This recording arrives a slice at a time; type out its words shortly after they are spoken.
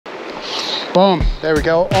Boom, there we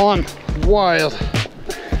go, on, wild.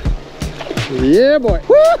 Yeah boy,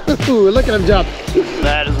 woo! Look at him jump.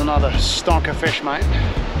 That is another stonker fish, mate.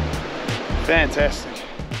 Fantastic.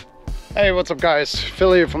 Hey, what's up guys?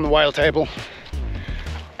 Phil here from the Wild Table.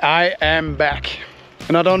 I am back.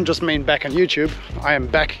 And I don't just mean back on YouTube. I am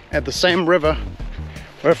back at the same river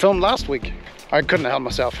where I filmed last week. I couldn't help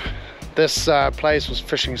myself. This place was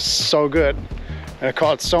fishing so good. And I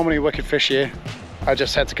caught so many wicked fish here. I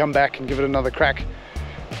just had to come back and give it another crack.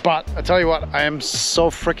 But I tell you what, I am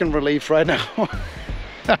so freaking relieved right now.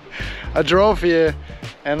 I drove here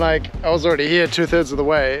and like I was already here 2/3 of the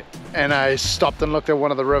way, and I stopped and looked at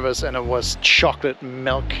one of the rivers and it was chocolate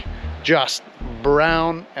milk, just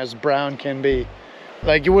brown as brown can be.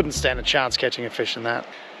 Like you wouldn't stand a chance catching a fish in that.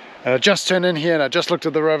 And I just turned in here and I just looked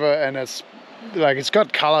at the river and it's like, it's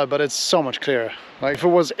got color, but it's so much clearer. Like if it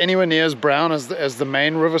was anywhere near as brown as the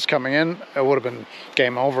main rivers coming in, it would have been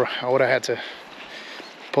game over. I would have had to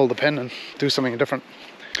pull the pin and do something different.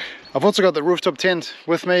 I've also got the rooftop tent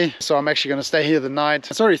with me, so I'm actually going to stay here the night.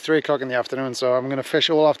 It's already 3 o'clock in the afternoon, so I'm going to fish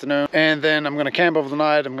all afternoon, and then I'm going to camp over the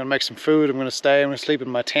night. I'm going to make some food, I'm going to stay, I'm going to sleep in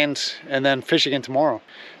my tent, and then fish again tomorrow.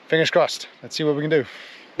 Fingers crossed. Let's see what we can do.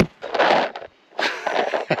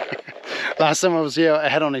 Last time I was here I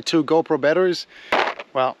had only 2 GoPro batteries.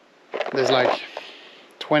 Well, there's like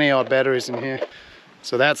 20 odd batteries in here,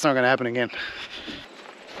 so that's not going to happen again.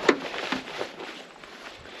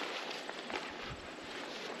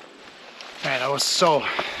 Man, I was so,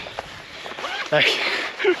 like,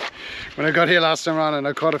 when I got here last time around and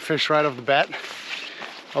I caught a fish right off the bat,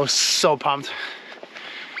 I was so pumped.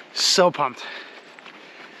 So pumped.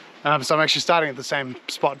 So I'm actually starting at the same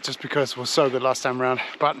spot just because it was so good last time around.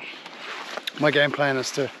 But my game plan is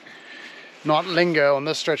to not linger on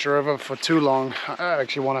this stretch of river for too long. I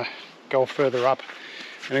actually want to go further up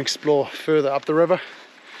and explore further up the river.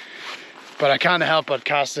 But I can't help but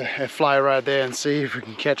cast a fly right there and see if we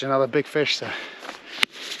can catch another big fish. So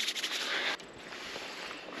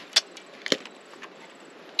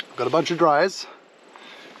got a bunch of dries,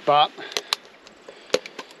 but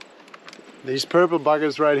these purple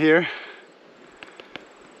buggers right here,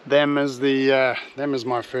 them is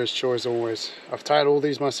my first choice always. I've tied all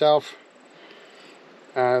these myself.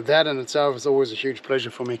 That in itself is always a huge pleasure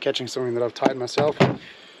for me, catching something that I've tied myself.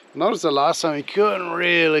 Notice the last time you couldn't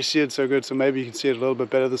really see it so good, so maybe you can see it a little bit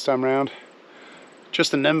better this time around.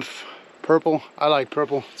 Just a nymph, purple. I like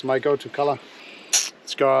purple, it's my go-to color.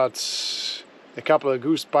 It's got a couple of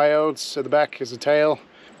goose biotes at the back as a tail.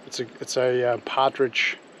 It's a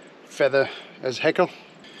partridge feather as heckle.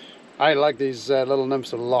 I like these little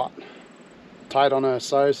nymphs a lot. Tied on a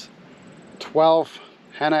size 12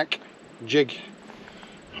 Hanak jig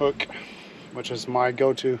hook, which is my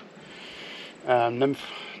go-to nymph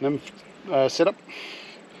setup.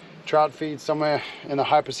 Trout feed somewhere in a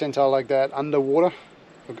high percentile like that underwater,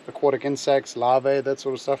 aquatic insects, larvae, that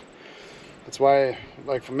sort of stuff. That's why,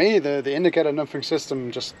 like for me, the indicator nymphing system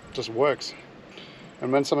just works.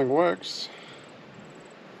 And when something works,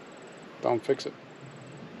 don't fix it.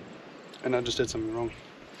 And I just did something wrong.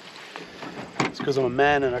 It's because I'm a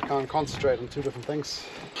man and I can't concentrate on 2 different things.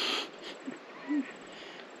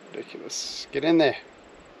 Ridiculous. Get in there.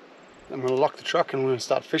 I'm going to lock the truck and we're going to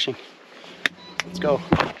start fishing. Let's go.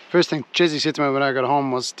 First thing Jesse said to me when I got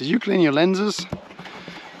home was, did you clean your lenses?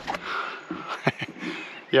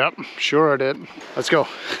 Yep, sure I did. Let's go.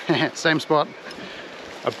 Same spot.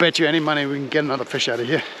 I bet you any money we can get another fish out of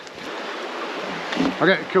here.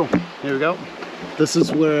 Okay, cool. Here we go. This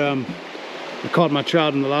is where I caught my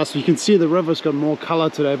trout in the last one. You can see the river's got more color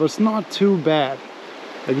today, but it's not too bad.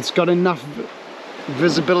 Like it's got enough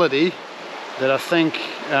visibility that I think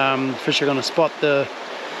fish are going to spot the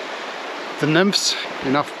nymphs.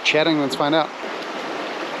 Enough chatting, let's find out.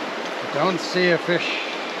 I don't see a fish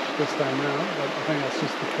this time around, but I think that's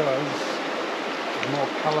just because there's more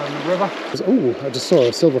colour in the river. Oh, I just saw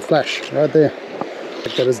a silver flash right there. I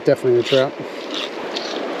think that is definitely a trout.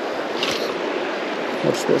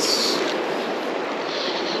 Watch this.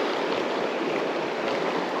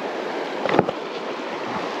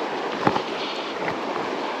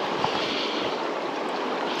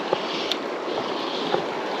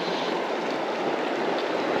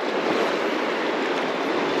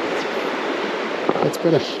 That's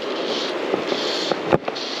better.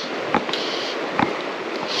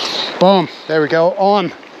 Boom, there we go,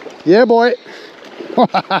 on. Yeah boy.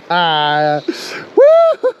 Woo-hoo-hoo.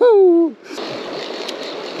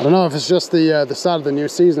 I don't know if it's just the start of the new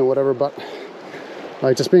season or whatever, but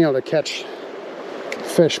like just being able to catch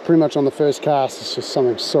fish pretty much on the first cast is just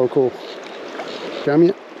something so cool. Come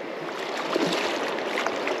here.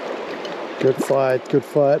 Good fight, good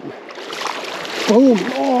fight. Boom.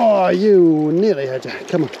 Oh, you nearly had to.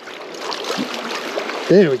 Come on.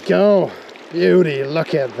 There we go. Beauty.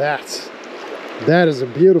 Look at that. That is a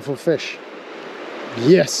beautiful fish.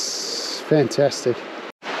 Yes. Fantastic.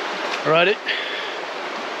 Alrighty.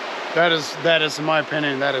 That is, in my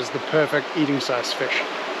opinion, that is the perfect eating size fish.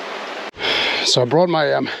 So I brought my,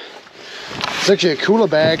 it's actually a cooler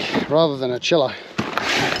bag rather than a chiller.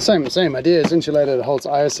 Same idea. It's insulated, it holds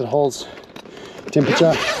ice, it holds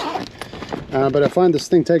temperature. But I find this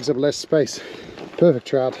thing takes up less space. Perfect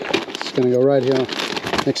trout. It's gonna go right here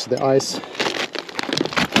next to the ice.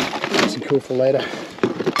 Nice and cool for later.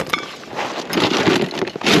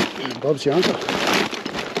 And Bob's your uncle.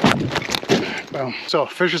 Boom. So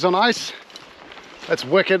fish is on ice. That's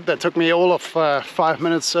wicked. That took me all of 5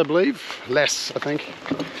 minutes, I believe. Less, I think.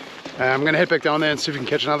 I'm gonna head back down there and see if we can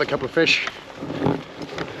catch another couple of fish.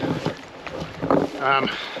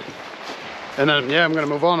 And then yeah, I'm gonna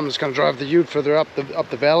move on. I'm just gonna drive the ute further up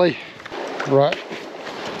the valley. Right.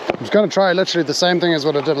 I'm just gonna try literally the same thing as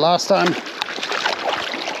what I did last time.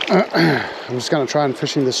 I'm just gonna try and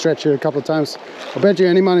fishing the stretch here a couple of times. I'll bet you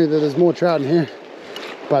any money that there's more trout in here.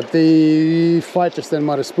 But the fight just then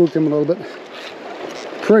might have spooked him a little bit.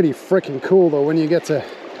 Pretty freaking cool though when you get to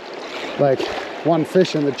like one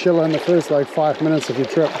fish in the chiller in the first like 5 minutes of your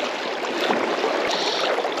trip.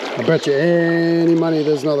 I bet you any money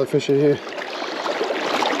there's another fish in here.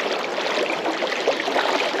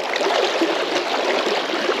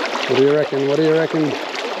 What do you reckon? What do you reckon?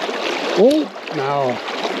 Oh, no.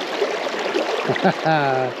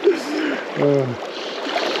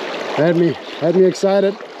 Had me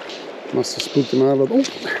excited. Must have spooked him out a little. Oh,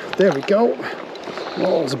 there we go.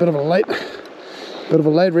 Oh, it's a bit of a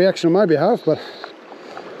late reaction on my behalf, but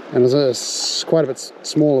and it's quite a bit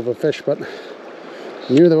small of a fish, but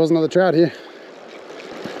I knew there was another trout here.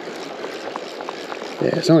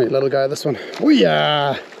 Yeah, it's only a little guy, this one. Oh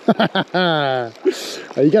yeah!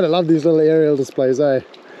 You gotta love these little aerial displays, eh?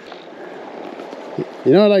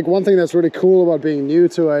 You know, like one thing that's really cool about being new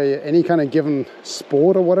to any kind of given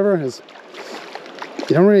sport or whatever is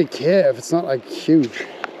you don't really care if it's not like huge.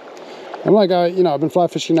 I'm like, you know, I've been fly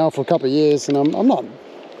fishing now for a couple of years, and I'm not,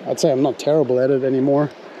 I'd say I'm not terrible at it anymore.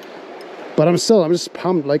 But I'm just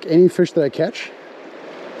pumped. Like any fish that I catch,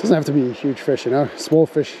 it doesn't have to be a huge fish, you know, small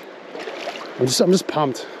fish. I'm just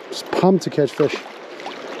pumped to catch fish.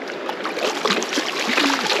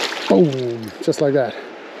 Boom, just like that.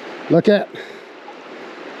 Look at,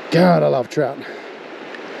 God, I love trout.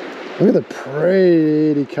 Look at the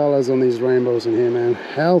pretty colors on these rainbows in here, man.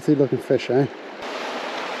 Healthy looking fish, eh?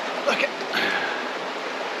 Look at,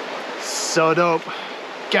 so dope.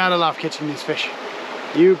 God, I love catching these fish.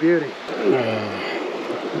 You beauty.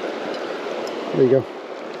 There you go.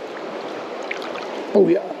 Oh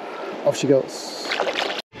yeah, off she goes.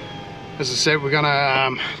 As I said, we're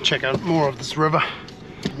gonna check out more of this river.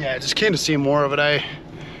 Yeah, just keen to see more of it, eh?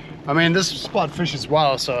 I mean, this spot fishes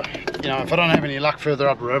well, so you know, if I don't have any luck further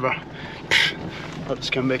up the river, I'll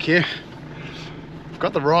just come back here. I've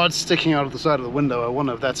got the rod sticking out of the side of the window. I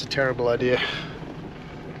wonder if that's a terrible idea.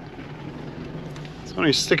 It's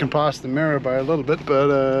only sticking past the mirror by a little bit, but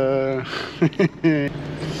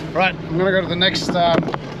right, I'm gonna go to the next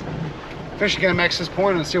fishing game access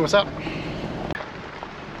point and see what's up.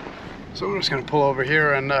 So we're just gonna pull over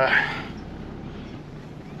here and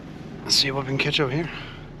see what we can catch over here.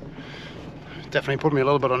 Definitely put me a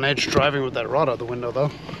little bit on edge driving with that rod out the window though.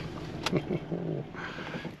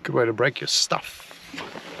 Good way to break your stuff.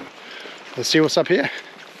 Let's see what's up here.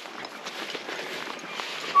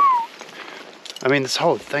 I mean, this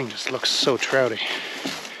whole thing just looks so trouty.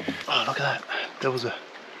 Oh, look at that.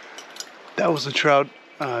 That was a trout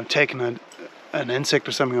taking an insect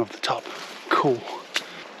or something off the top. Cool.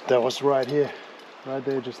 That was right here, right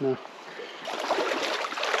there just now.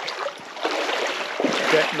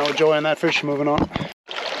 Okay, no joy in that fish. Moving on.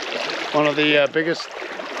 One of the biggest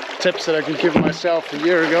tips that I could give myself a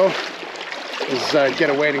year ago is get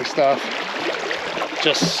a wading staff.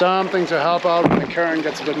 Just something to help out when the current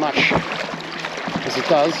gets a bit much, as it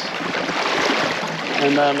does.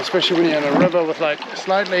 And especially when you're in a river with like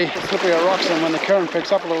slightly slippier rocks, and when the current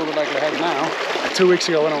picks up a little bit like it has now. 2 weeks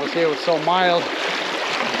ago when I was here, it was so mild.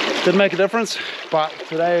 Didn't make a difference, but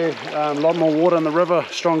today a lot more water in the river,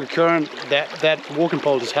 stronger current. That walking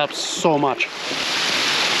pole just helps so much.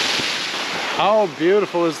 How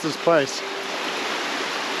beautiful is this place?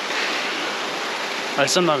 I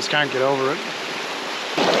sometimes can't get over it.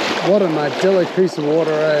 What an idyllic piece of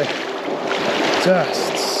water, eh?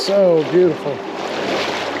 Just so beautiful.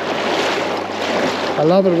 I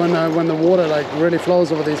love it when the water like really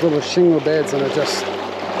flows over these little shingle beds, and it just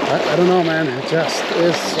I don't know, man, it just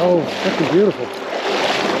is so freaking beautiful.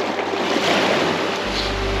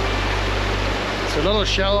 It's a little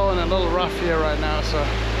shallow and a little rough here right now, so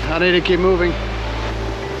I need to keep moving.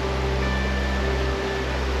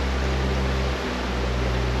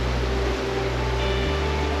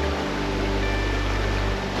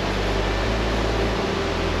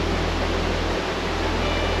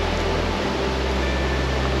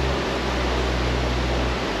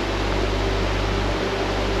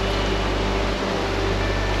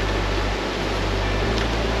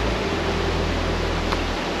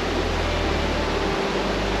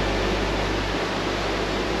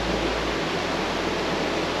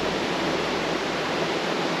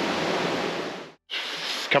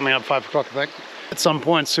 Coming up 5 o'clock, I think. At some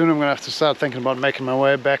point soon I'm gonna have to start thinking about making my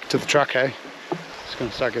way back to the truck, hey? It's gonna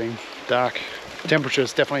start getting dark.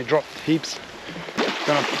 Temperature's definitely dropped heaps.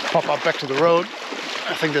 Gonna pop up back to the road.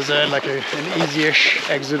 I think there's like an easy-ish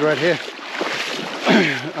exit right here.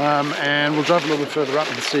 And we'll drive a little bit further up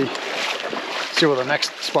and see what the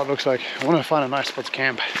next spot looks like. I want to find a nice spot to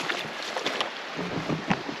camp.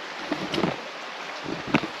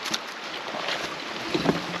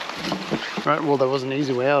 Right, well, there was an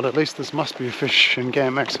easy way out. At least this must be a fish and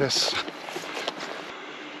game access.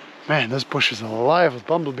 Man, this bush is alive with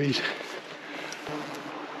bumblebees.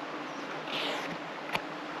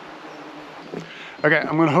 Okay,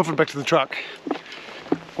 I'm gonna hoof it back to the truck.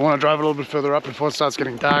 I want to drive a little bit further up before it starts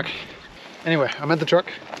getting dark. Anyway, I'm at the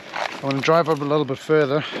truck. I want to drive up a little bit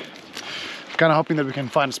further. I'm kind of hoping that we can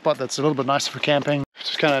find a spot that's a little bit nicer for camping.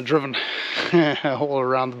 Just kind of driven all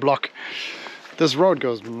around the block. This road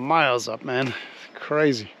goes miles up, man.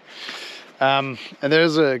 Crazy. And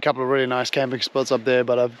there's a couple of really nice camping spots up there,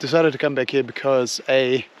 but I've decided to come back here because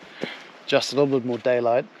A, just a little bit more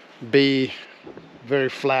daylight, B, very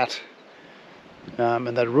flat, and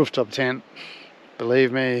that rooftop tent,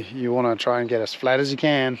 believe me, you want to try and get as flat as you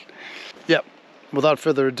can. Yep, without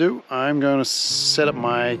further ado, I'm going to set up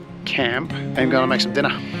my camp and I'm going to make some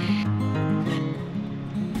dinner.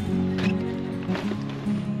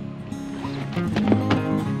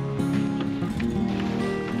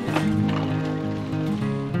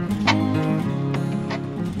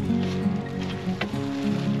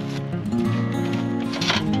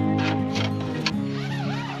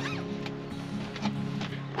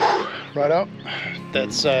 Right up,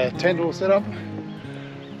 that's tent all set up.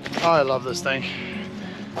 I love this thing.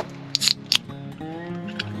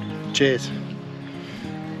 Cheers.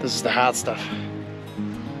 This is the hard stuff.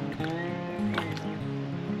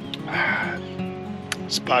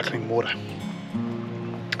 Sparkling water.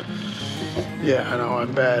 Yeah, I know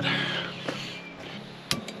I'm bad.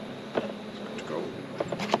 Let's go.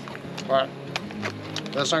 Right,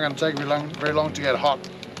 that's not going to take me very long to get hot.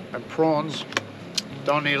 And prawns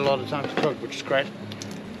don't need a lot of time to cook, which is great.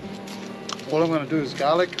 All I'm going to do is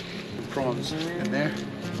garlic and prawns in there.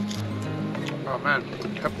 Oh man,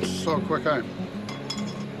 happened so quick, eh?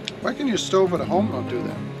 Why can your stove at home not do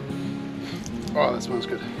that? Oh, that smells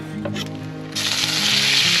good.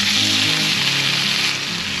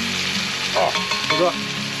 Oh, forgot.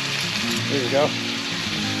 There you go.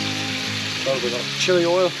 A little bit of chili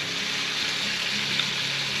oil.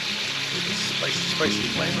 Spicy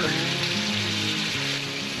flavor.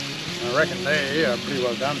 I reckon they are pretty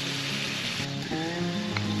well done.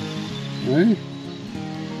 Right.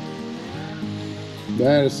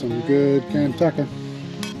 That is some good canned tucker.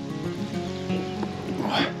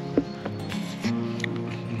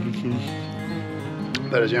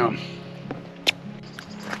 That is yum.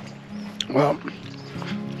 Well,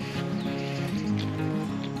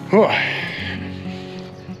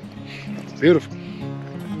 beautiful.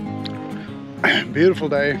 Beautiful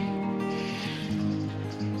day.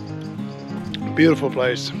 Beautiful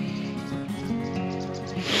place.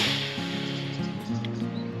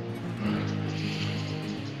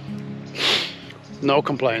 No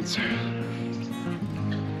complaints.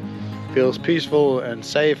 Feels peaceful and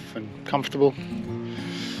safe and comfortable.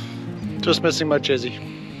 Just missing my Chizzy.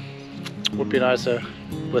 Would be nicer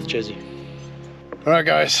with Chizzy. Alright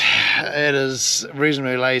guys, it is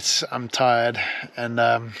reasonably late. I'm tired and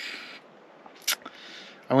I'm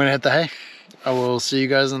gonna hit the hay. I will see you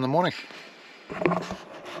guys in the morning.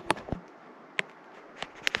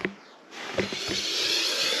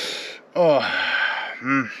 Oh,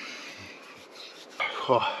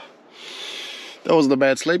 oh, that wasn't a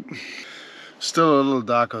bad sleep. Still a little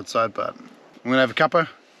dark outside, but I'm gonna have a cuppa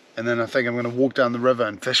and then I think I'm gonna walk down the river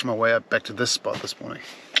and fish my way up back to this spot this morning.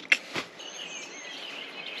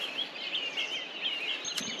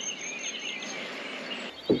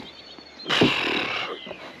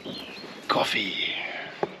 Coffee.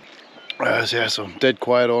 Yeah, so dead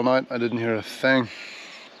quiet all night. I didn't hear a thing,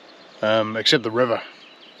 except the river.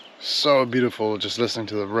 So beautiful, just listening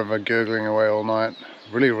to the river gurgling away all night.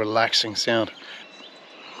 Really relaxing sound.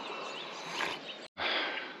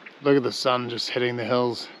 Look at the sun just hitting the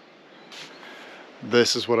hills.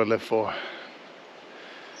 This is what I live for.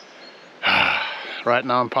 Right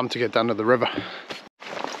now I'm pumped to get down to the river.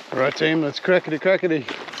 Alright team, let's crackety crackety.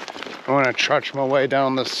 I want to trudge my way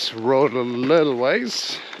down this road a little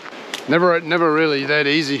ways. Never really that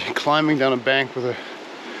easy climbing down a bank with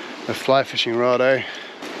a fly fishing rod, eh?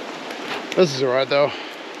 This is alright though.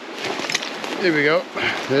 Here we go.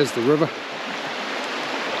 There's the river.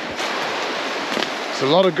 There's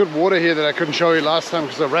a lot of good water here that I couldn't show you last time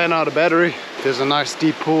because I ran out of battery. There's a nice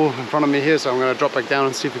deep pool in front of me here, so I'm going to drop back down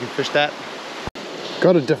and see if we can fish that.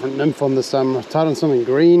 Got a different nymph on this time. I've tied on something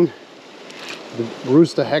green. The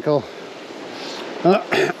rooster hackle.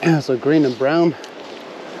 So green and brown.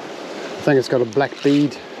 I think it's got a black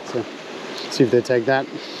bead. So see if they take that.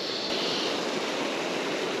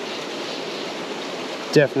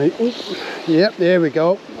 Definitely. Ooh. Yep, there we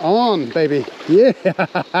go. On, baby.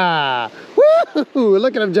 Yeah. Woo!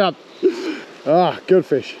 Look at him jump. Ah, good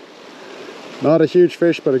fish. Not a huge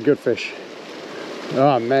fish, but a good fish.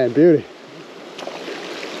 Oh man, beauty.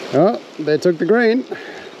 Oh, they took the green.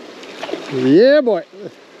 Yeah, boy.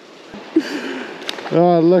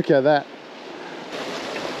 Oh, look at that.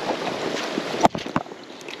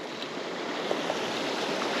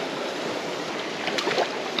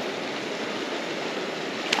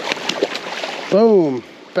 Boom.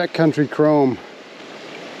 Backcountry chrome.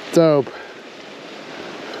 Dope.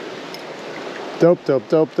 Dope, dope,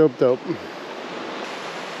 dope, dope, dope.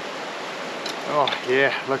 Oh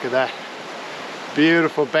yeah, look at that.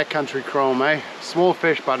 Beautiful backcountry chrome, eh? Small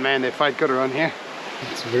fish, but man, they fight good around here.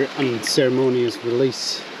 It's a very unceremonious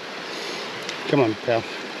release. Come on, pal.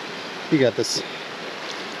 You got this.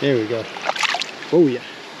 There we go. Oh yeah.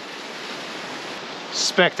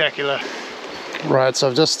 Spectacular. Right, so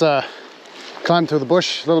I've just climbed through the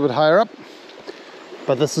bush a little bit higher up.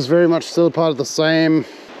 But this is very much still part of the same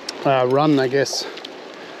run, I guess.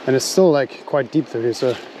 And it's still like quite deep through here,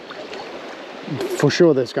 so for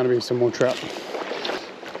sure there's going to be some more trout.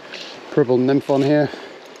 Purple nymph on here.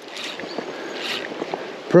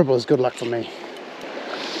 Purple is good luck for me.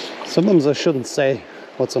 Sometimes I shouldn't say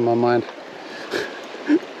what's on my mind.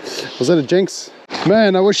 Was that a jinx?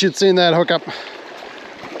 Man, I wish you'd seen that hookup.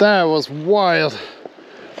 That was wild.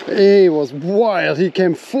 He was wild. He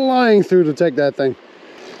came flying through to take that thing.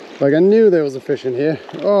 Like I knew there was a fish in here.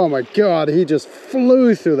 Oh my God, he just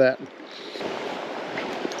flew through that.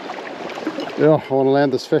 Oh, I want to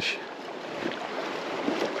land this fish.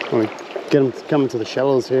 I want to get him to come into the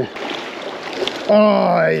shallows here.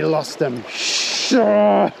 Oh, he lost him.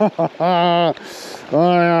 Oh,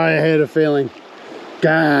 I had a feeling.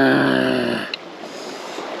 Gah.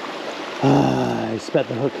 Ah, he spat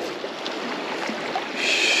the hook.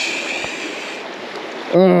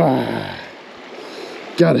 Oh,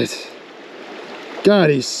 got it. God,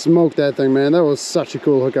 he smoked that thing, man. That was such a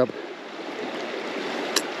cool hookup.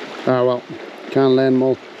 Ah, well, can't land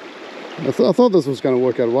more. I thought this was going to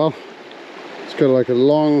work out well. It's got like a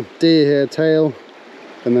long deer hair tail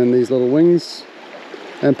and then these little wings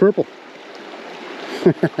and purple.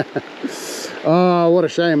 Oh, what a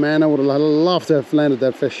shame, man. I would have loved to have landed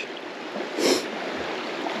that fish.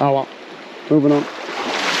 Oh well, moving on.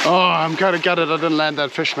 Oh, I'm kind of gutted I didn't land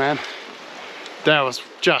that fish, man. That was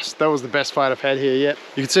the best fight I've had here yet.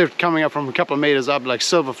 You can see it coming up from a couple of meters up, like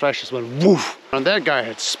silver flash just went woof. And that guy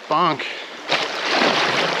had spunk.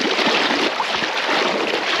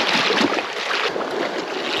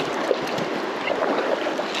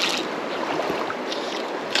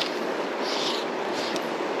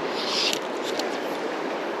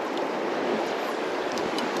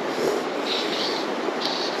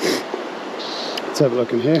 Let's have a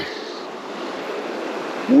look in here.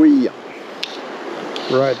 Whee!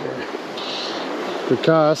 Right there. Good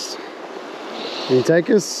cast. Any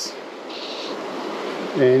takers?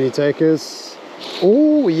 Any takers?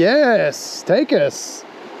 Oh yes, takers.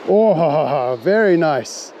 Oh, very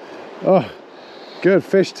nice. Oh, good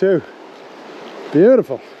fish too.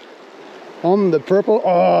 Beautiful. On the purple.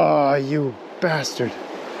 Oh, you bastard.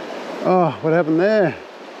 Oh, what happened there?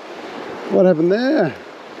 What happened there?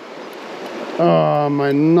 Oh,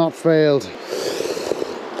 my knot failed.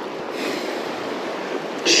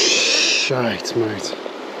 Shite, mate.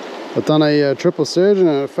 I've done a triple surgeon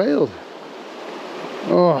and it failed.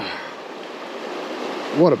 Oh,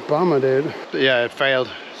 what a bummer, dude. Yeah, it failed.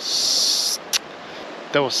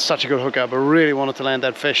 That was such a good hookup. I really wanted to land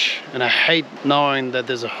that fish, and I hate knowing that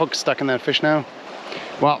there's a hook stuck in that fish now.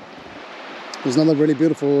 Well, There's another really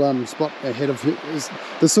beautiful spot ahead of here.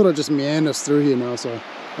 This sort of just meanders through here now, so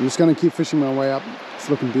I'm just going to keep fishing my way up. It's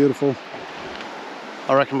looking beautiful.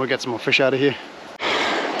 I reckon we'll get some more fish out of here.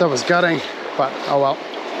 That was gutting, but oh well.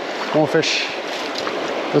 More fish.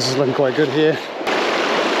 This is looking quite good here.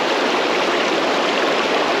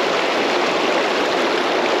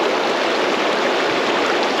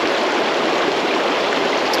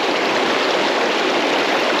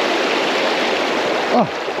 Oh,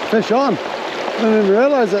 fish on. I didn't even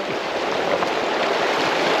realize it.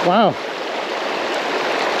 Wow.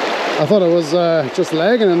 I thought it was just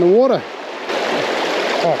lagging in the water.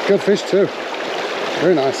 Oh, good fish too.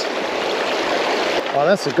 Very nice. Oh,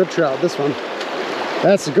 that's a good trout, this one.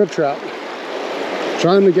 That's a good trout.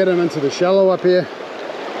 Trying to get him into the shallow up here.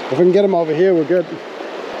 If we can get him over here, we're good.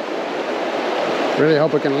 Really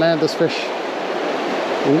hope we can land this fish.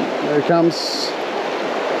 Ooh, there he comes.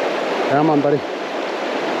 Come on, buddy.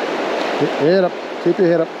 Head up. Keep your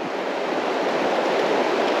head up.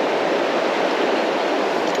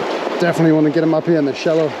 Definitely want to get him up here in the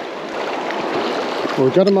shallow. Well,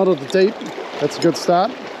 we got him out of the deep. That's a good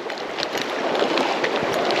start.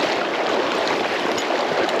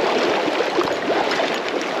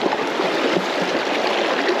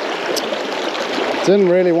 Didn't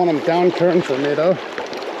really want him down current for me though.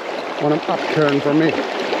 Want him up current for me.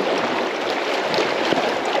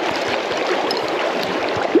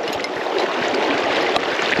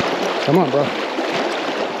 Come on, bro.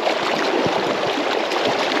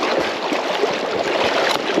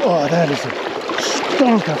 Oh, that is a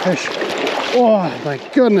stonker fish. Oh my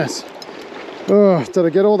goodness. Oh, did I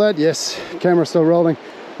get all that? Yes. Camera's still rolling.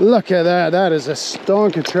 Look at that. That is a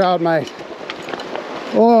stonker trout, mate.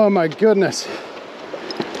 Oh my goodness.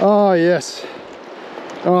 Oh yes.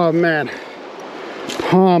 Oh man.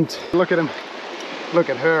 Pumped. Look at him. Look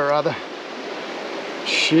at her rather.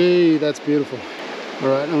 Gee, that's beautiful. All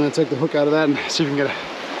right, I'm gonna take the hook out of that and see if we can get a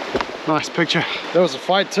nice picture. That was a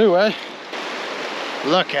fight too, eh?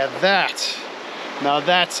 Look at that. Now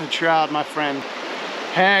that's a trout, my friend.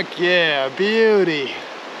 Heck yeah, beauty.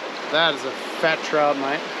 That is a fat trout,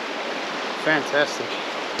 mate. Fantastic.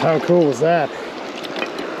 How cool was that?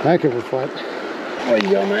 Heck of a fight. There you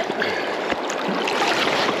go, mate.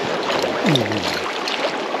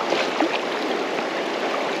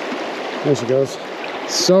 There she goes.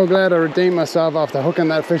 So glad I redeemed myself after hooking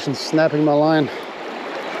that fish and snapping my line.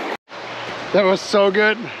 That was so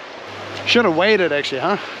good. Should have waited actually,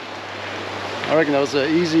 huh? I reckon that was an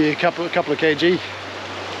easy couple of kg.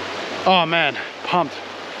 Oh man, pumped.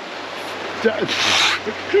 That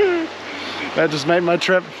just made my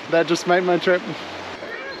trip. That just made my trip.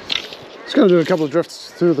 Just gonna do a couple of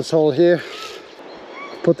drifts through this hole here.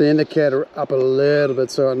 Put the indicator up a little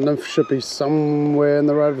bit so our nymph should be somewhere in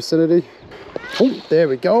the right vicinity. Oh, there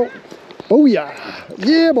we go. Booyah!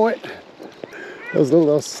 Yeah, boy.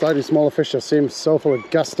 Those slightly smaller fish just seem so full of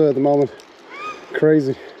gusto at the moment.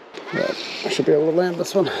 Crazy. But I should be able to land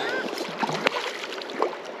this one.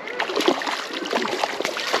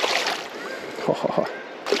 Oh,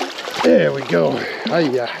 there we go.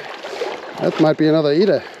 Hiya. That might be another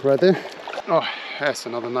eater right there. Oh, that's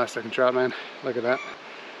another nice looking trout, man. Look at that.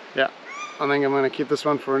 Yeah, I think I'm gonna keep this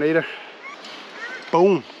one for an eater.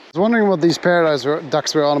 Boom. I was wondering what these paradise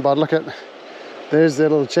ducks were on about. Look at, there's their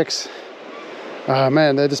little chicks. Ah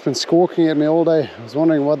man, they've just been squawking at me all day. I was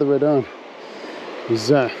wondering what they were doing.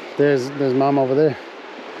 There's mom over there.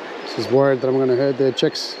 She's worried that I'm gonna hurt their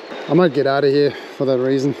chicks. I might get out of here for that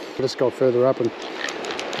reason. Just go further up and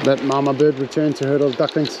let mama bird return to her little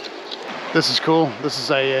ducklings. This is cool. This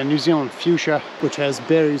is a New Zealand fuchsia, which has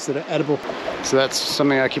berries that are edible. So that's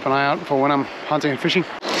something I keep an eye out for when I'm hunting and fishing.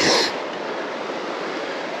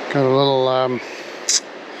 Got a little,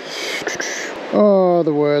 oh,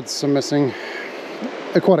 the words are missing.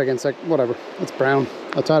 Aquatic insect, whatever. It's brown.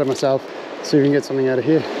 I tied it myself. See if we can get something out of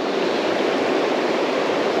here.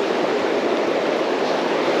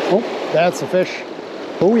 Oh, that's a fish.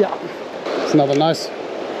 Oh yeah. It's another nice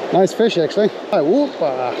fish actually. Oh, whoop.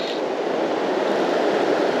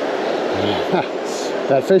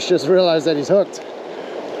 That fish just realized that he's hooked.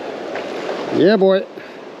 Yeah, boy.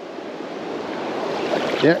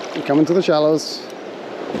 Yeah, you're coming to the shallows.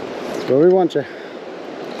 That's where we want you.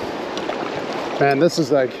 Man, this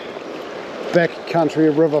is like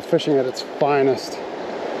backcountry river fishing at its finest.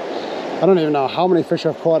 I don't even know how many fish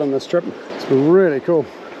I've caught on this trip. It's been really cool.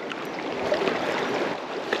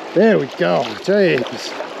 There we go.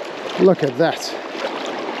 Jeez. Look at that.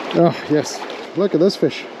 Oh, yes. Look at this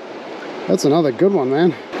fish. That's another good one,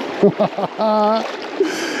 man.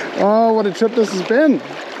 Oh, what a trip this has been.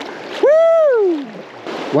 Woo!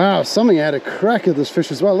 Wow, something had a crack at this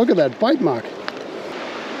fish as well. Look at that bite mark.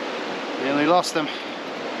 Nearly lost him.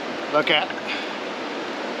 Look at it.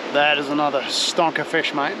 That is another stonker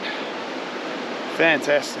fish, mate.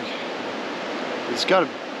 Fantastic. He's got a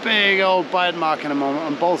big old bite mark in him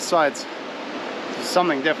on both sides. So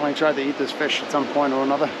something definitely tried to eat this fish at some point or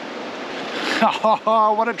another.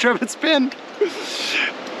 Oh, what a trip it's been.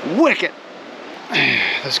 Wicked.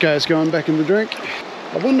 This guy's going back in the drink.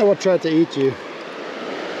 I wonder what tried to eat you.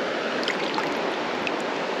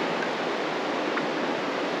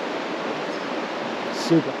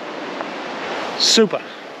 Super. Super.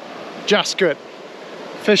 Just good.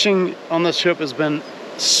 Fishing on this trip has been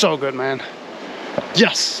so good, man.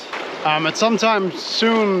 Yes. At some time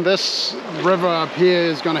soon, this river up here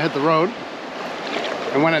is going to hit the road.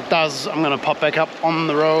 And when it does, I'm going to pop back up on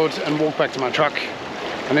the road and walk back to my truck.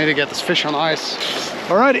 I need to get this fish on ice.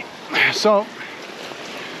 Alrighty. So,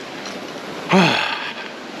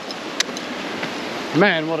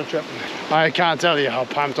 man, what a trip. I can't tell you how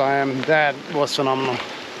pumped I am. That was phenomenal.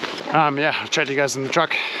 Yeah, I'll chat to you guys in the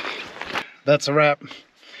truck. That's a wrap.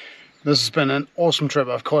 This has been an awesome trip.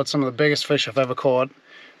 I've caught some of the biggest fish I've ever caught.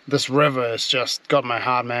 This river has just got my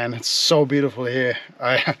heart, man. It's so beautiful here.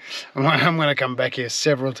 I'm gonna come back here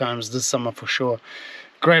several times this summer for sure.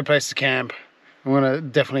 Great place to camp. I'm gonna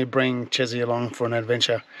definitely bring Chizzy along for an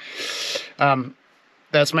adventure.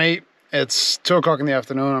 That's me. It's 2 o'clock in the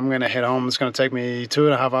afternoon. I'm gonna head home. It's gonna take me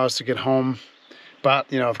 2.5 hours to get home.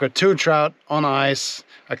 But, you know, I've got 2 trout on ice.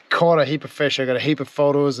 I caught a heap of fish. I got a heap of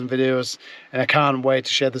photos and videos. And I can't wait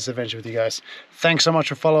to share this adventure with you guys. Thanks so much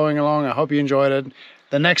for following along. I hope you enjoyed it.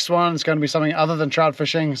 The next one is going to be something other than trout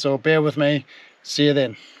fishing. So bear with me. See you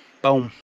then. Boom.